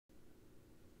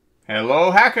Hello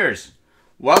hackers!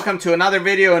 Welcome to another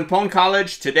video in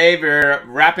pwn.college. Today we're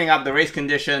wrapping up the race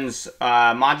conditions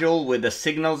module with the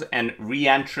signals and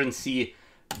reentrancy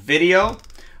video.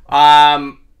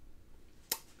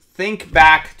 Think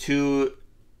back to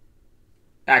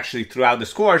actually throughout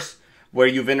this course where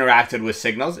you've interacted with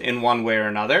signals in one way or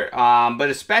another, but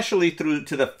especially through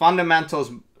to the fundamentals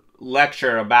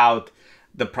lecture about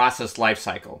the process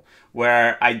lifecycle,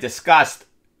 where I discussed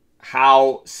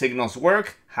how signals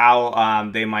work, how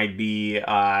they might be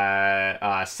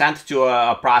sent to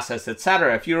a process,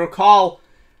 etc. If you recall,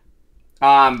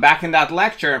 back in that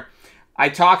lecture, I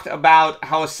talked about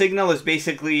how a signal is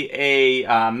basically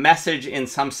a message in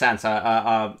some sense,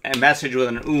 a message with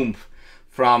an oomph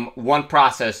from one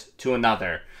process to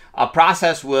another. A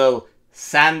process will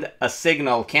send a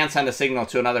signal, can send a signal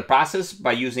to another process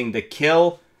by using the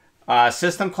kill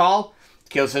system call.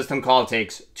 Kill system call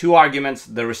takes two arguments: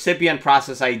 the recipient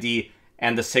process ID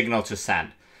and the signal to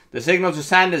send. The signal to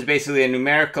send is basically a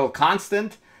numerical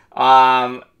constant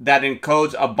that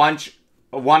encodes a bunch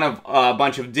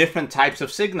of different types of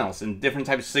signals, and different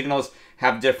types of signals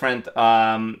have different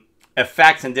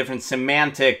effects and different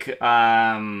semantic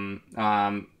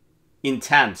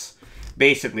intents.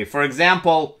 Basically, for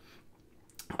example,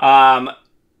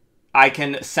 I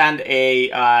can send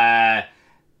a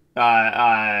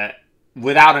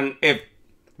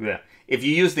if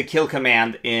you use the kill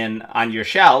command on your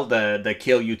shell, the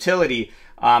kill utility,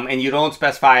 and you don't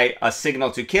specify a signal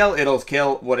to kill, it'll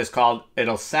send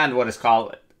what is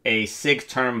called a sig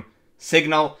term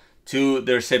signal to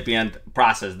the recipient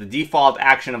process. The default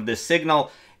action of this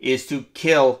signal is to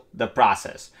kill the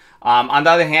process. On the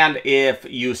other hand, if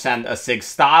you send a sig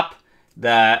stop,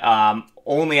 the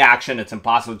only action, it's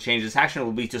impossible to change this action,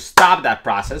 will be to stop that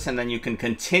process, and then you can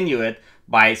continue it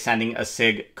by sending a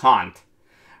sig cont.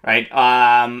 Right?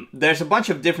 There's a bunch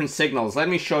of different signals. Let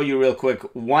me show you real quick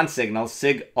one signal,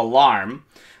 sig alarm.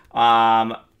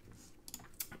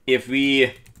 If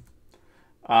we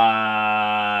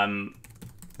write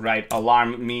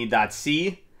alarm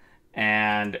me.c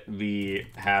and we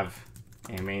have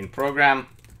a main program,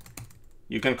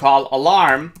 you can call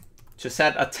alarm to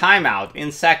set a timeout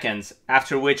in seconds,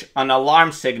 after which an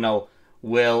alarm signal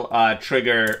will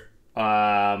trigger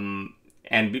and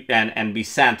be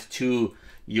sent to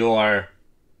your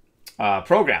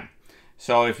program.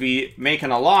 So if we make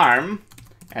an alarm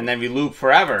and then we loop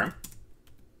forever,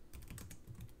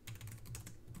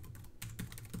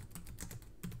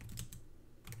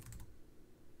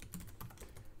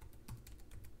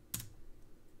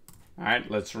 all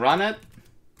right, let's run it.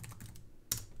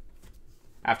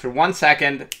 After 1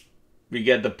 second, we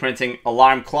get the printing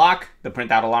alarm clock, the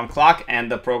printout alarm clock,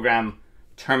 and the program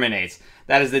terminates.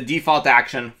 That is the default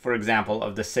action, for example,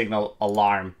 of the signal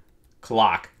alarm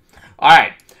clock. All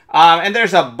right, and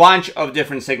there's a bunch of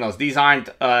different signals. These aren't,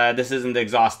 this isn't the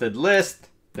exhaustive list.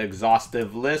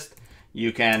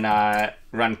 You can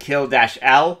run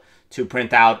kill-L to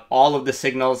print out all of the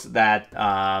signals that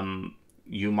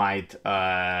you might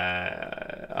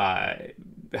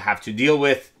have to deal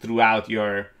with throughout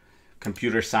your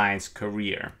computer science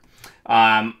career.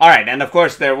 All right, and of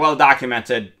course, they're well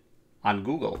documented on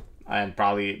Google and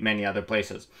probably many other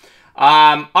places.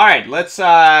 All right, let's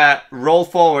roll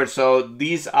forward. So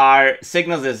these are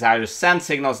signals. This is how to send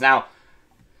signals. Now,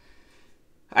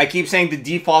 I keep saying the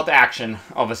default action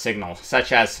of a signal,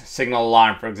 such as signal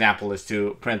alarm, for example, is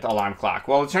to print alarm clock.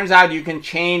 Well, it turns out you can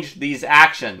change these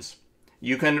actions.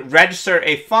 You can register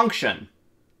a function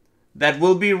that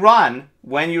will be run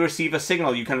when you receive a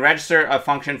signal. You can register a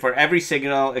function for every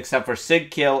signal except for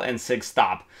sig kill and sig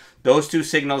stop. Those two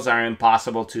signals are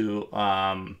impossible to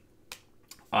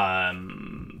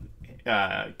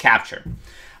capture.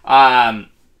 All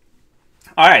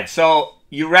right, so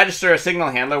you register a signal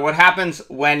handler. What happens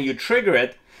when you trigger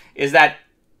it is that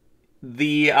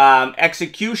the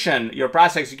execution, your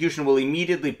process execution, will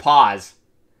immediately pause,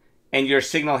 and your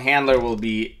signal handler will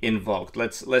be invoked.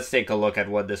 Let's take a look at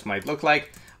what this might look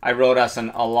like. I wrote us an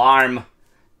alarm.c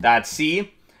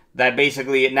that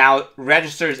basically now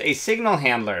registers a signal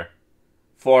handler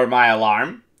for my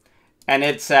alarm, and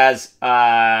it says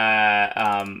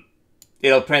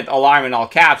it'll print alarm in all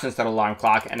caps instead of alarm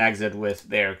clock and exit with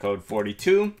the error code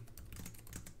 42.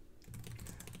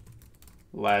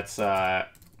 Let's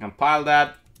compile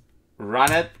that,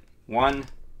 run it, 1,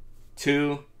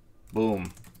 2,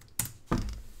 boom.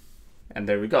 And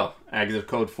there we go, exit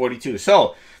code 42.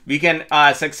 So we can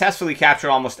successfully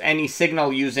capture almost any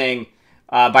signal using,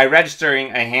 by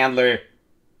registering a handler.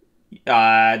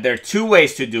 There are two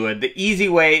ways to do it. The easy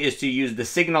way is to use the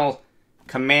signal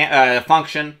command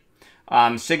function.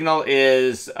 Signal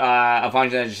is a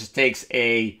function that just takes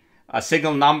a a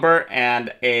signal number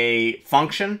and a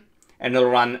function, and it'll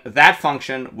run that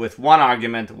function with one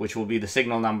argument, which will be the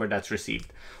signal number that's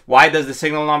received. Why does the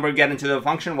signal number get into the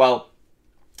function? Well,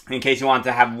 in case you want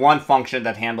to have one function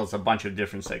that handles a bunch of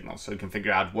different signals, so you can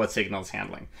figure out what signal is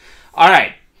handling. All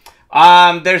right.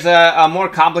 There's a more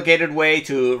complicated way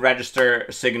to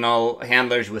register signal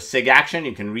handlers with sig action.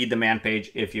 You can read the man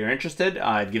page if you're interested.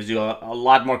 It gives you a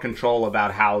lot more control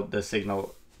about how the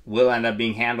signal will end up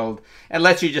being handled, and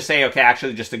lets you just say, okay,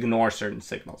 actually just ignore certain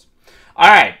signals. All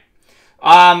right.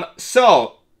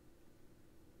 So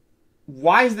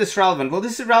why is this relevant? Well,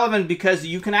 this is relevant because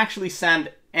you can actually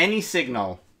send any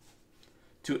signal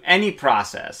to any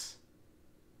process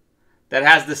that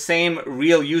has the same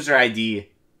real user ID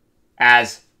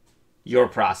as your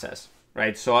process,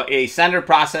 right? So a sender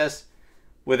process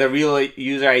with a real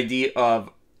user ID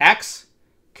of X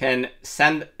can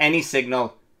send any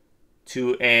signal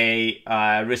to a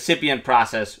recipient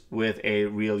process with a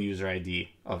real user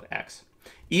ID of X,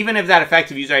 even if that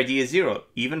effective user ID is 0,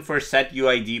 even for set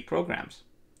UID programs,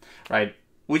 right?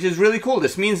 Which is really cool.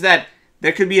 This means that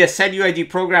there could be a set UID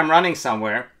program running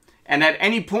somewhere, and at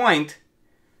any point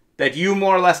that you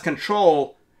more or less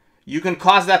control, you can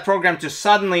cause that program to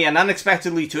suddenly and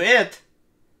unexpectedly to it,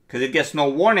 because it gets no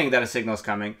warning that a signal is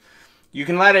coming, you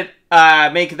can let it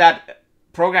make that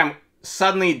program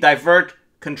suddenly divert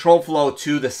control flow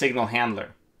to the signal handler,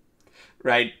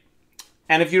 right?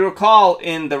 And if you recall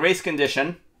in the race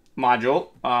condition module,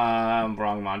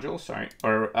 wrong module, sorry,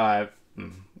 or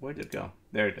where did it go?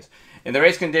 There it is. In the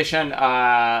race condition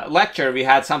lecture, we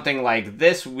had something like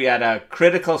this. We had a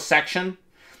critical section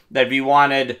that we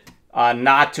wanted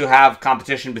not to have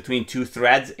competition between two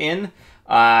threads in.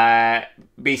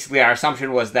 Basically, our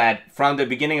assumption was that from the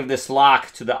beginning of this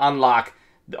lock to the unlock,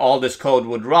 all this code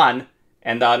would run,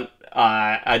 and then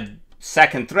a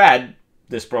second thread,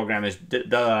 this program is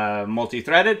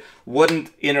multi-threaded,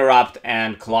 wouldn't interrupt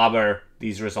and clobber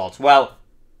these results. Well,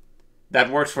 that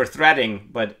works for threading,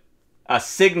 but a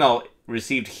signal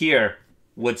received here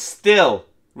would still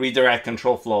redirect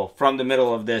control flow from the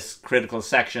middle of this critical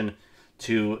section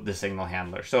to the signal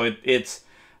handler. So it's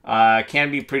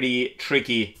can be pretty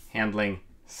tricky handling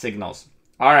signals.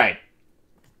 All right.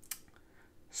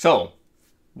 So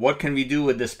what can we do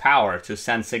with this power to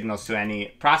send signals to any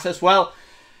process? Well,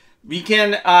 we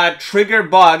can trigger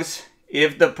bugs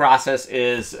if the process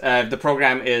is, the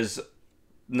program is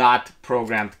not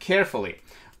programmed carefully.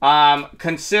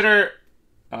 Consider,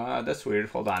 that's weird,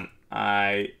 hold on.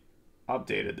 I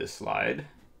updated this slide.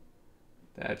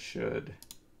 That should,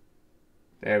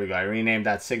 there we go. I renamed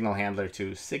that signal handler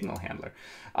to signal handler.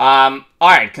 All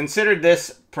right, consider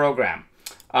this program.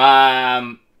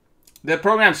 The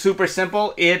program's super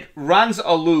simple. It runs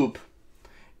a loop,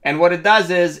 and what it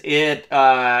does is it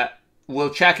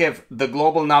will check if the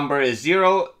global number is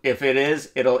 0. If it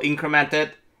is, it'll increment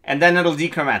it, and then it'll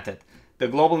decrement it. The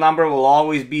global number will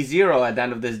always be 0 at the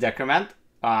end of this decrement,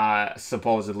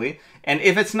 supposedly. And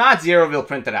if it's not 0, we'll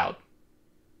print it out.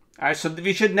 All right, so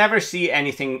we should never see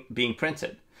anything being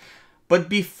printed. But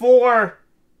before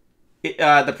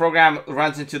the program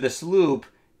runs into this loop,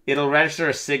 it'll register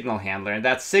a signal handler. And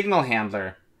that signal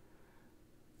handler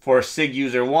for sig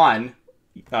user 1,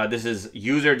 this is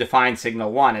user-defined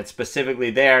signal 1. It's specifically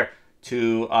there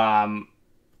to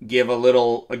give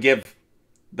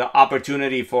the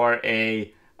opportunity for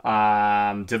a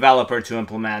developer to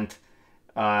implement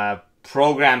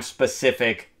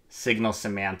program-specific signal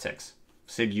semantics.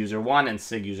 Sig user 1 and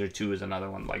sig user 2 is another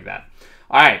one like that.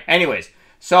 All right, anyways.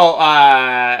 So,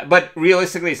 but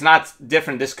realistically, it's not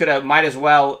different. This might as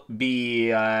well be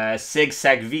sig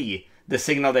seg v, the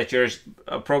signal that your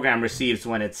program receives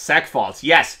when it's seg faults.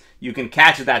 Yes, you can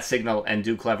catch that signal and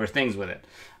do clever things with it,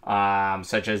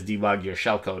 such as debug your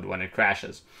shellcode when it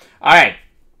crashes. All right.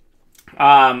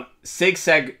 Sig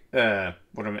seg,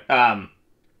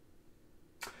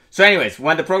 so anyways,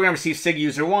 when the program receives sig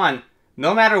user 1,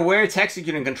 no matter where it's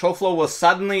executing, control flow will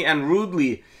suddenly and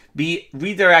rudely be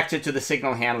redirected to the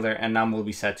signal handler, and num will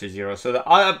be set to 0. So the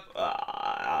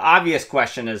obvious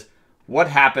question is, what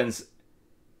happens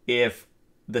if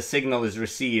the signal is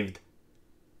received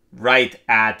right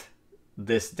at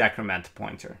this decrement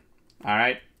pointer? All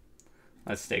right,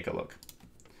 let's take a look.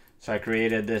 So I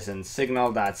created this in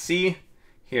signal.c.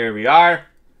 Here we are.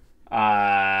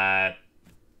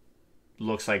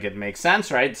 Looks like it makes sense,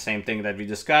 right? Same thing that we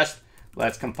discussed.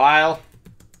 Let's compile.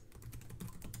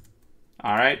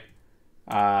 All right.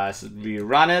 So we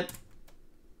run it.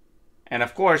 And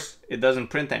of course, it doesn't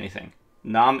print anything.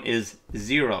 Num is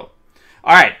 0.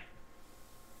 All right.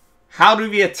 How do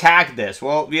we attack this?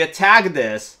 Well, we attack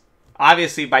this,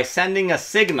 obviously, by sending a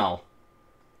signal,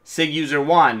 sig user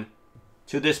 1,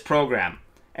 to this program.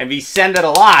 And we send it a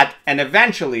lot, and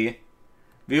eventually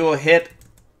we will hit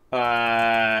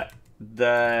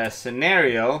the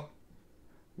scenario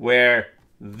where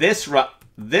this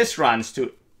runs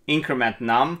to increment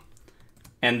num,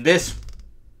 and this,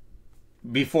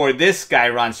 before this guy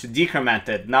runs to decrement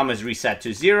it, num is reset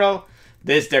to 0.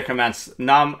 This decrements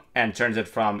num and turns it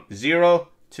from 0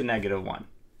 to -1.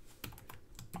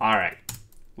 All right,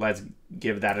 let's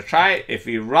give that a try. If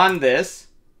we run this,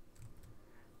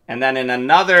 and then in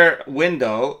another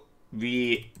window,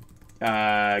 we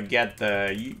get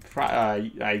the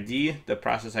ID, the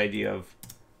process ID of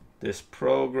this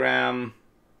program.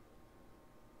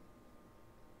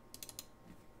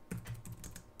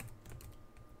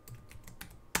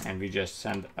 And we just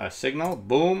send a signal,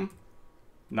 boom,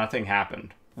 nothing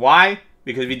happened. Why?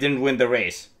 Because we didn't win the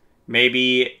race.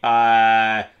 Maybe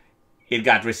it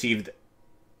got received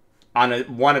on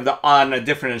a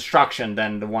different instruction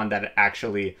than the one that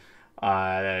actually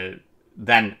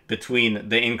then between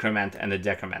the increment and the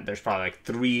decrement. There's probably like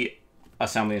 3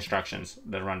 assembly instructions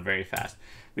that run very fast.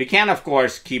 We can, of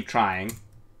course, keep trying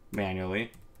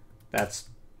manually. That's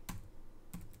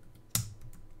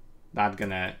not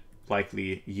gonna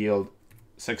likely yield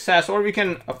success. Or we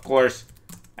can, of course,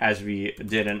 as we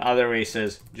did in other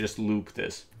races, just loop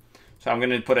this. So I'm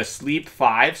going to put a sleep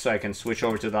 5 so I can switch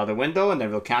over to the other window, and then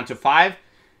we'll count to 5.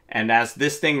 And as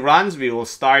this thing runs, we will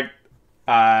start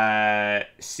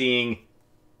seeing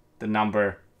the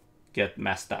number get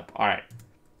messed up. All right,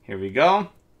 here we go.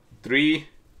 3,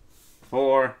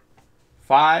 4,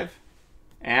 5,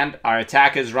 and our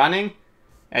attack is running.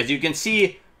 As you can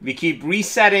see, we keep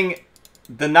resetting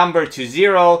the number to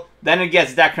 0, then it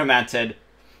gets decremented.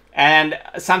 And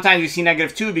sometimes you see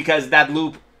 -2 because that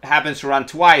loop happens to run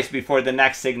twice before the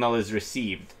next signal is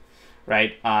received,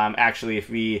 right? Actually, if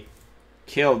we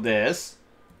kill this,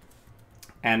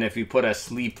 and if we put a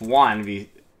sleep 1, we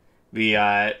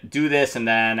do this, and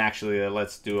then actually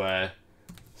let's do a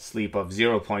sleep of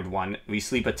 0.1. We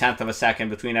sleep 1/10 of a second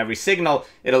between every signal.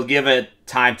 It'll give it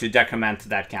time to decrement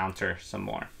that counter some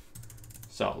more.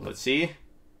 So let's see.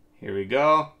 Here we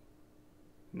go.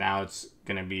 Now it's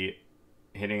going to be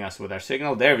hitting us with our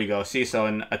signal. There we go. See, so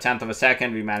in 1/10 of a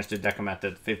second, we managed to decrement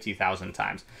it 50,000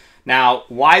 times. Now,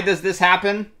 why does this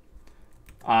happen?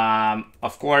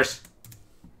 Of course,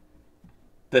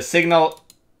 the signal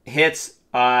hits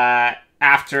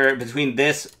after between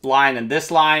this line and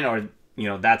this line, or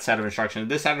that set of instructions,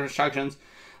 this set of instructions.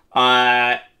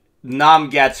 Num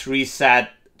gets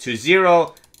reset to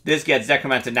 0. This gets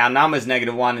decremented. Now num is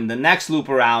 -1. In the next loop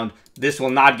around, this will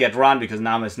not get run because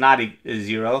num is not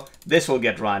 0. This will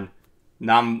get run.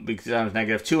 Num becomes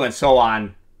 -2, and so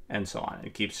on and so on.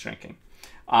 It keeps shrinking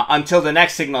until the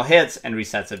next signal hits and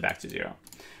resets it back to 0.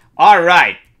 All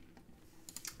right.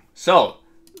 So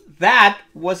that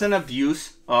was an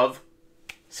abuse of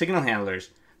signal handlers.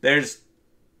 There's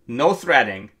no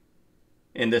threading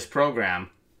in this program,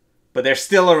 but there's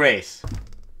still a race,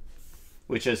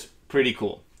 which is pretty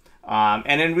cool.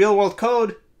 And in real world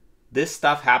code, this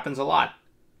stuff happens a lot.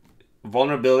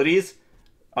 Vulnerabilities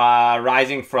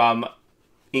rising from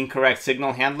incorrect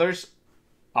signal handlers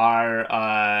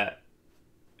are,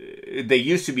 they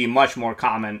used to be much more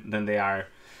common than they are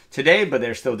today, but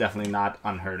they're still definitely not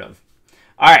unheard of.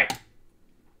 All right.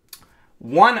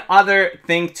 One other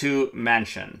thing to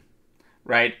mention,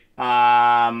 right?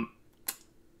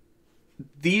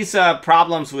 These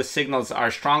problems with signals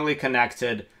are strongly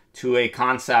connected to a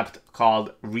concept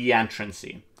called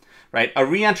reentrancy, right? A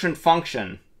reentrant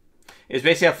function is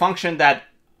basically a function that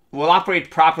will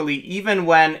operate properly even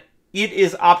when it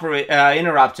is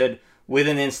interrupted with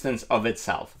an instance of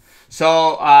itself.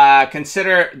 So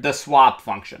consider the swap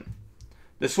function.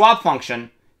 The swap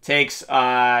function takes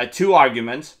 2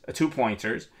 arguments, 2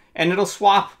 pointers, and it'll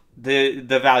swap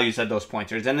the values of those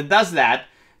pointers. And it does that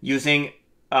using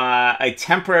a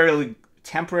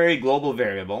temporary global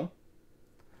variable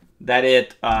that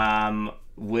it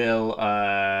will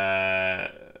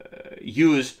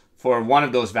use for one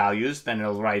of those values. Then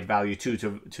it'll write value 2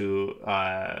 to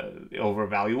over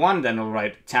value 1. Then it'll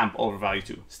write temp over value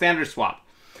 2. Standard swap.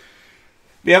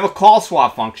 We have a call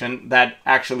swap function that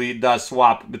actually does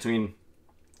swap between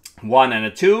 1 and a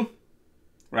 2,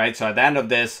 right? So at the end of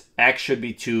this, x should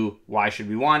be 2, y should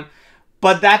be 1.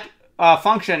 But that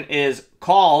function is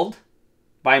called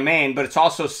by main, but it's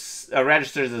also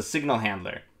registered as a signal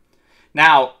handler.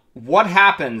 Now, what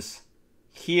happens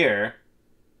here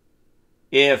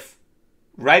if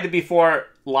right before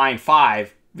line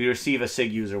 5, we receive a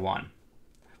sig user 1?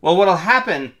 Well, what'll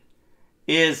happen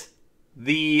is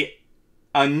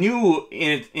a new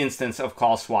instance of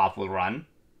call swap will run.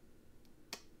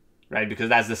 right? Because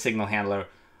that's the signal handler.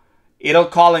 It'll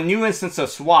call a new instance of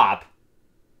swap.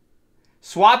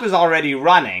 Swap is already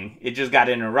running. It just got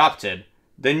interrupted.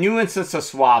 The new instance of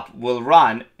swap will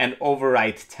run and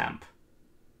overwrite temp,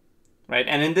 right?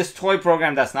 And in this toy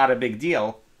program, that's not a big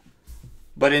deal.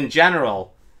 But in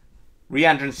general,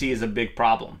 reentrancy is a big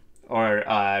problem, or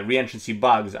reentrancy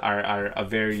bugs are a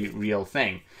very real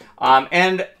thing.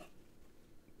 And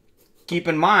keep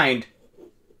in mind,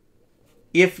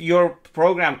 if your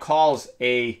program calls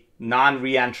a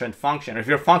non-reentrant function, or if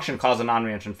your function calls a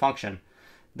non-reentrant function,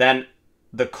 then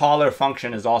the caller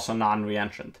function is also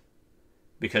non-reentrant.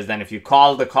 Because then if you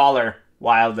call the caller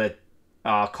while the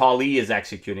callee is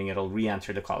executing, it'll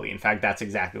re-enter the callee. In fact, that's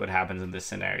exactly what happens in this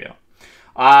scenario.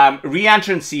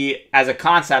 Reentrancy as a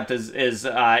concept is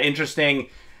interesting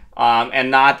and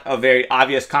not a very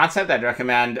obvious concept. I'd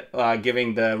recommend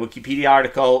giving the Wikipedia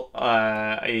article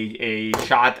a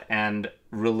shot and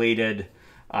related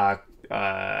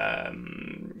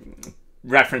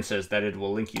references that it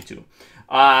will link you to.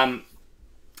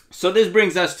 So this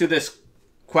brings us to this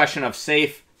question of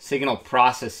safe signal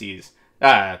practices.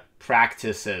 And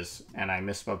I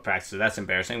misspelled practices. That's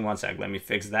embarrassing. One sec. Let me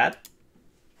fix that.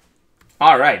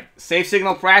 All right. Safe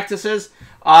signal practices.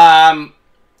 The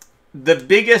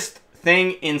biggest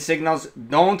thing in signals,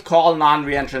 don't call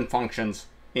non-reentrant functions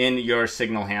in your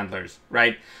signal handlers,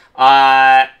 right?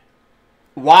 Why?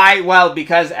 Well,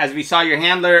 because as we saw, your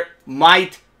handler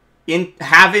might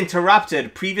have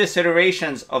interrupted previous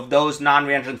iterations of those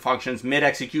non-reentrant functions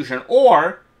mid-execution,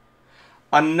 or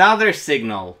another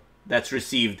signal that's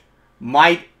received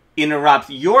might interrupt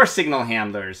your signal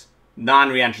handler's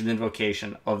non-reentrant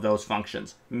invocation of those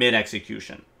functions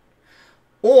mid-execution.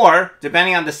 Or,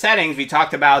 depending on the settings, we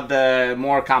talked about the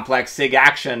more complex sig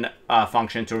action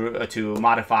function to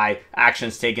modify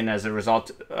actions taken as a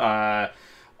result of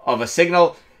a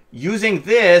signal. Using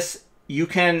this, you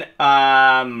can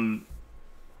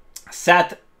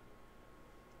set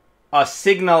a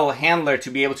signal handler to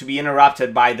be able to be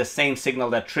interrupted by the same signal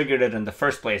that triggered it in the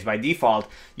first place. By default,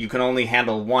 you can only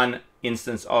handle one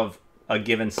instance of a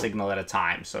given signal at a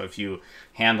time. So if you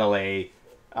handle a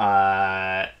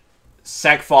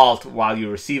seg fault while you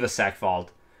receive a seg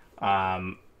fault,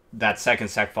 that second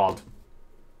seg fault,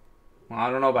 well, I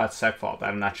don't know about seg fault.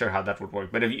 I'm not sure how that would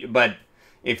work. But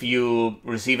if you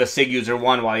receive a sig user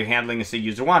 1 while you're handling a sig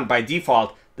user 1, by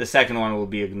default, the second one will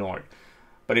be ignored.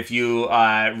 But if you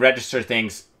register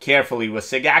things carefully with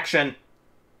sig action,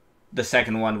 the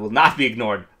second one will not be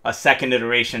ignored. A second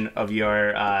iteration of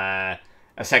your, a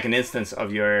second instance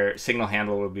of your signal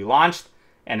handler will be launched.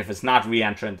 And if it's not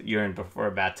reentrant, you're in for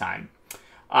a bad time.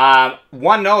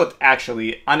 One note,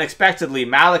 actually, unexpectedly,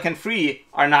 malloc and free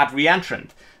are not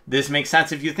reentrant. This makes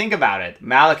sense if you think about it.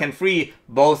 Malloc and free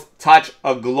both touch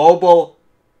a global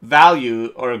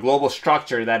value or a global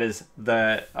structure that is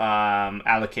the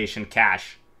allocation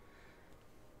cache.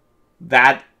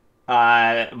 That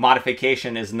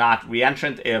modification is not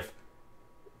reentrant if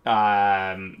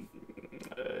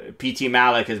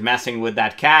ptmalloc is messing with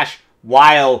that cache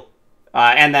while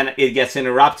and then it gets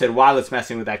interrupted while it's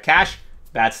messing with that cache.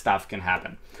 Bad stuff can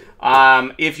happen.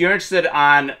 If you're interested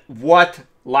on what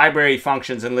library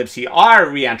functions in libc are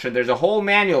reentrant, there's a whole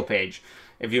manual page.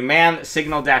 If you man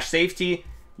signal-safety,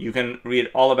 you can read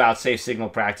all about safe signal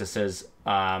practices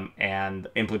and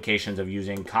implications of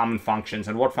using common functions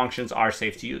and what functions are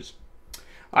safe to use.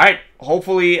 All right,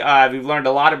 hopefully we've learned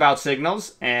a lot about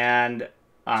signals, and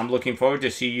I'm looking forward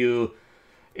to see you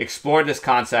explore this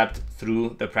concept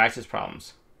through the practice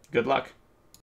problems. Good luck.